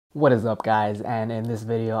What is up, guys? And in this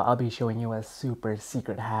video I'll be showing you a super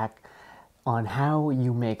secret hack on how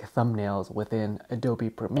you make thumbnails within Adobe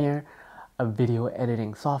Premiere, a video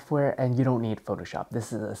editing software, and you don't need Photoshop.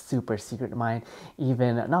 This is a super secret of mine.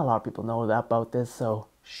 Even not a lot of people know about this, so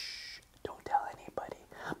shh, don't tell anybody.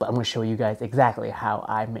 But I'm going to show you guys exactly how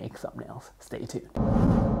I make thumbnails. Stay tuned.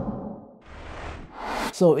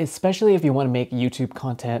 So especially if you want to make YouTube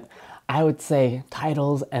content, I would say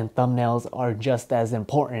titles and thumbnails are just as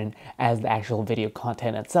important as the actual video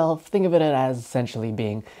content itself. Think of it as essentially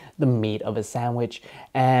being the meat of a sandwich.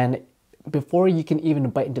 And before you can even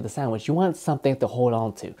bite into the sandwich, you want something to hold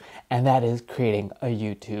on to. And that is creating a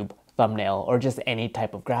YouTube thumbnail or just any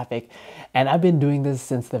type of graphic. And I've been doing this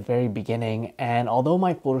since the very beginning. And although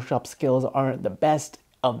my Photoshop skills aren't the best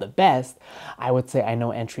of the best, I would say I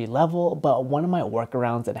know entry level, but one of my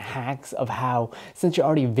workarounds and hacks of how, since you're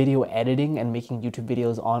already video editing and making YouTube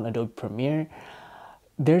videos on Adobe Premiere,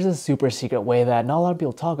 there's a super secret way that not a lot of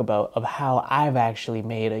people talk about of how I've actually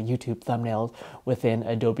made a YouTube thumbnails within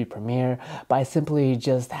Adobe Premiere by simply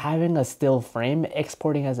just having a still frame,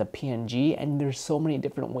 exporting as a PNG, and there's so many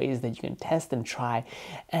different ways that you can test and try,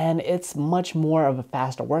 and it's much more of a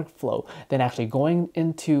faster workflow than actually going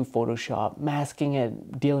into Photoshop, masking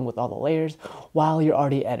it, dealing with all the layers while you're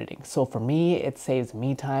already editing. So for me, it saves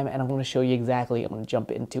me time, and I'm going to show you exactly, I'm going to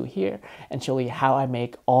jump into here and show you how I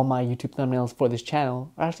make all my YouTube thumbnails for this channel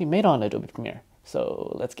are actually made on Adobe Premiere.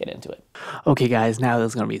 So let's get into it. Okay guys, now this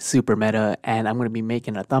is going to be super meta, and I'm going to be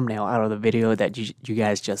making a thumbnail out of the video that you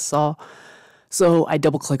guys just saw. So I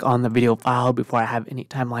double click on the video file before I have any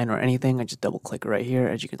timeline or anything. I just double click right here,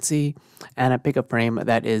 as you can see, and I pick a frame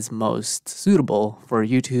that is most suitable for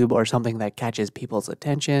YouTube or something that catches people's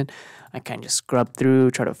attention. I kind of scrub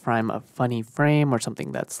through, try to find a funny frame or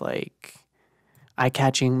something that's like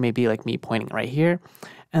eye-catching, maybe like me pointing right here,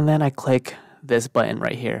 and then I click this button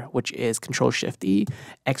right here, which is Control-Shift-E,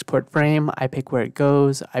 export frame. I pick where it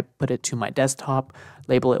goes, I put it to my desktop,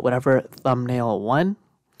 label it whatever, thumbnail 1,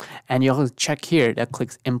 and you'll check here that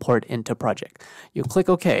clicks import into project. You'll click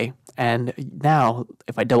OK, and now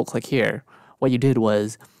if I double click here, what you did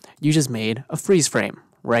was you just made a freeze frame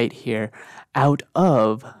right here out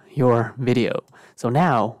of your video. So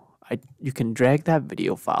now you can drag that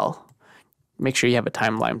video file. Make sure you have a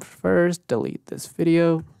timeline first, delete this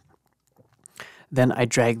video. Then I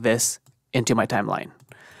drag this into my timeline.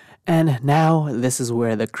 And now this is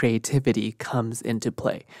where the creativity comes into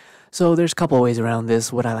play. So there's a couple of ways around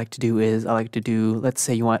this. What I like to do is let's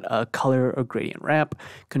say you want a color or gradient wrap,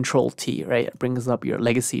 Control-T, right? It brings up your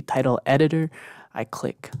legacy title editor. I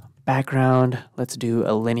click background. Let's do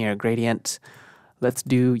a linear gradient. Let's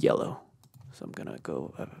do yellow. So I'm gonna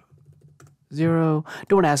go 0.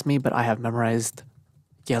 Don't ask me, but I have memorized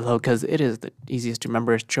yellow because it is the easiest to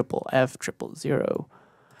remember. Is triple F, 000.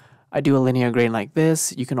 I do a linear gradient like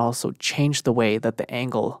this. You can also change the way that the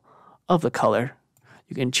angle of the color.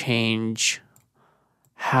 You can change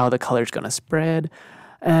how the color is going to spread.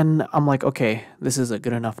 And I'm like, okay, this is a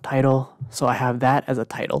good enough title. So I have that as a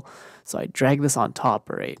title. So I drag this on top,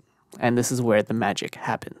 right? And this is where the magic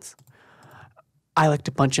happens. I like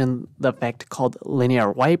to punch in the effect called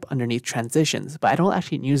linear wipe underneath transitions, but I don't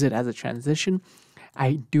actually use it as a transition.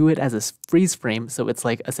 I do it as a freeze frame, so it's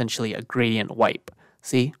like essentially a gradient wipe.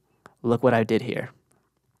 See? Look what I did here.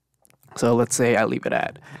 So let's say I leave it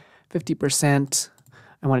at 50%.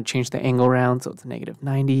 I want to change the angle around, so it's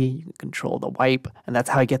 -90. You can control the wipe, and that's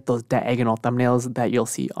how I get those diagonal thumbnails that you'll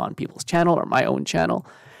see on people's channel or my own channel.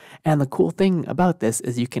 And the cool thing about this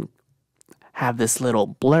is you can have this little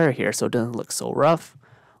blur here so it doesn't look so rough,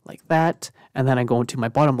 like that. And then I go into my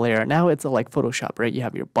bottom layer. Now it's like Photoshop, right? You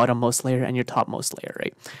have your bottommost layer and your topmost layer,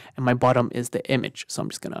 right? And my bottom is the image. So I'm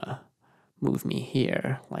just gonna move me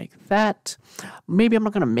here like that. Maybe I'm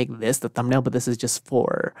not gonna make this the thumbnail, but this is just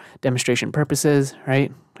for demonstration purposes,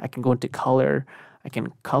 right? I can go into color. I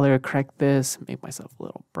can color correct this, make myself a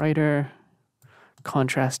little brighter,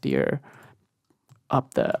 contrastier,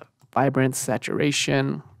 up the vibrance,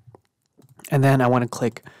 saturation. And then I want to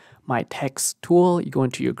click my text tool. You go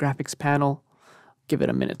into your graphics panel, give it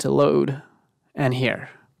a minute to load, and here.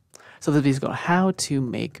 So this is going how to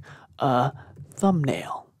make a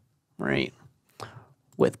thumbnail, right?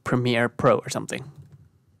 With Premiere Pro or something.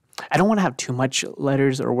 I don't want to have too much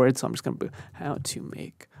letters or words, so I'm just going to do how to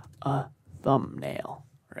make a thumbnail,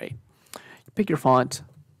 right? You pick your font,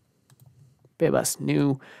 Bebas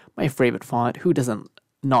New, my favorite font. Who doesn't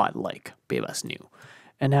not like Bebas New?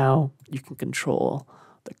 And now you can control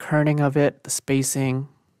the kerning of it, the spacing.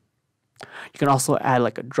 You can also add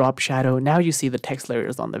like a drop shadow. Now you see the text layer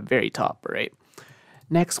is on the very top, right?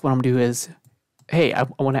 Next, what I'm going to do is hey, I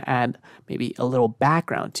want to add maybe a little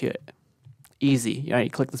background to it. Easy. You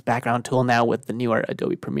click this background tool now with the newer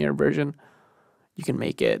Adobe Premiere version. You can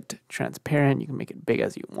make it transparent. You can make it big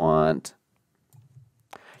as you want.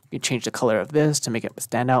 You can change the color of this to make it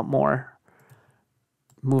stand out more.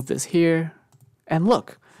 Move this here. And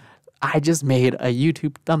look, I just made a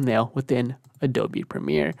YouTube thumbnail within Adobe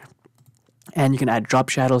Premiere. And you can add drop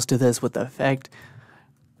shadows to this with the effect.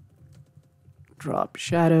 Drop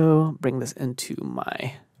shadow, bring this into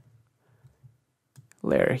my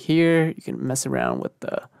layer here. You can mess around with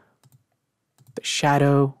the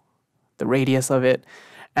shadow, the radius of it.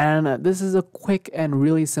 And this is a quick and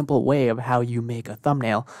really simple way of how you make a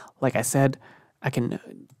thumbnail. Like I said, I can,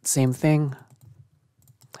 same thing,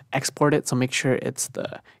 export it. So make sure it's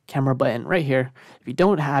the camera button right here. If you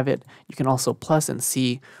don't have it, you can also plus and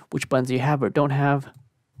see which buttons you have or don't have.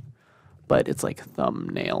 But it's like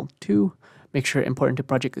thumbnail 2. Make sure import into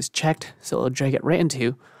project is checked, so it'll drag it right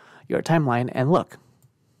into your timeline. And look,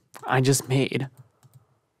 I just made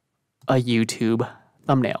a YouTube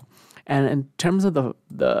thumbnail. And in terms of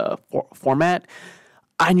the format,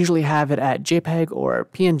 I usually have it at JPEG or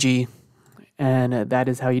PNG, and that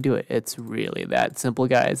is how you do it. It's really that simple,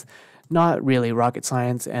 guys. Not really rocket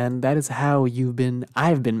science, and that is how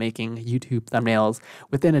I've been making YouTube thumbnails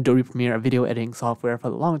within Adobe Premiere, a video editing software, for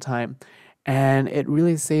a long time. And it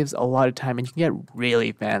really saves a lot of time, and you can get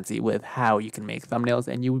really fancy with how you can make thumbnails,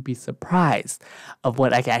 and you would be surprised of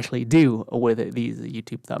what I can actually do with these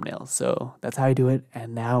YouTube thumbnails. So that's how I do it,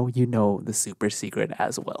 and now you know the super secret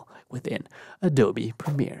as well within Adobe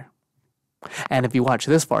Premiere. And if you watch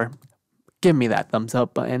this far, give me that thumbs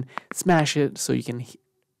up button, smash it so you can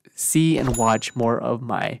see and watch more of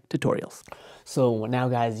my tutorials. So now,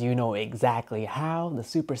 guys, you know exactly how the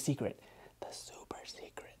super secret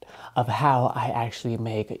of how I actually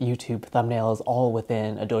make YouTube thumbnails all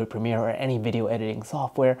within Adobe Premiere or any video editing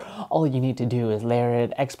software. All you need to do is layer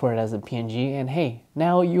it, export it as a PNG, and hey,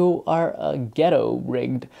 now you are a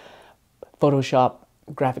ghetto-rigged Photoshop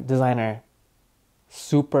graphic designer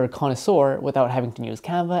super connoisseur without having to use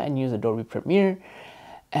Canva and use Adobe Premiere.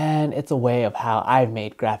 And it's a way of how I've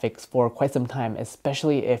made graphics for quite some time,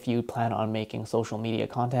 especially if you plan on making social media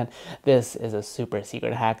content. This is a super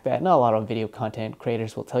secret hack that not a lot of video content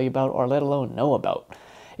creators will tell you about or let alone know about.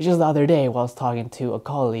 It's just the other day while I was talking to a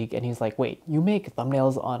colleague and he's like, wait, you make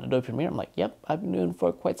thumbnails on Adobe Premiere? I'm like, yep, I've been doing it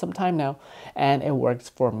for quite some time now. And it works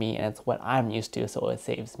for me and it's what I'm used to, so it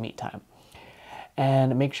saves me time.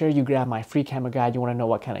 And make sure you grab my free camera guide. You want to know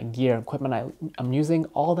what kind of gear and equipment I'm using.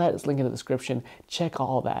 All that is linked in the description. Check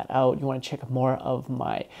all that out. You want to check more of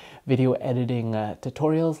my video editing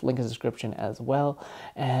tutorials. Link in the description as well.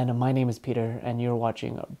 And my name is Peter, and you're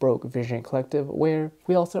watching Broke Vision Collective, where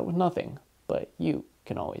we all start with nothing, but you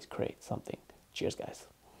can always create something. Cheers, guys.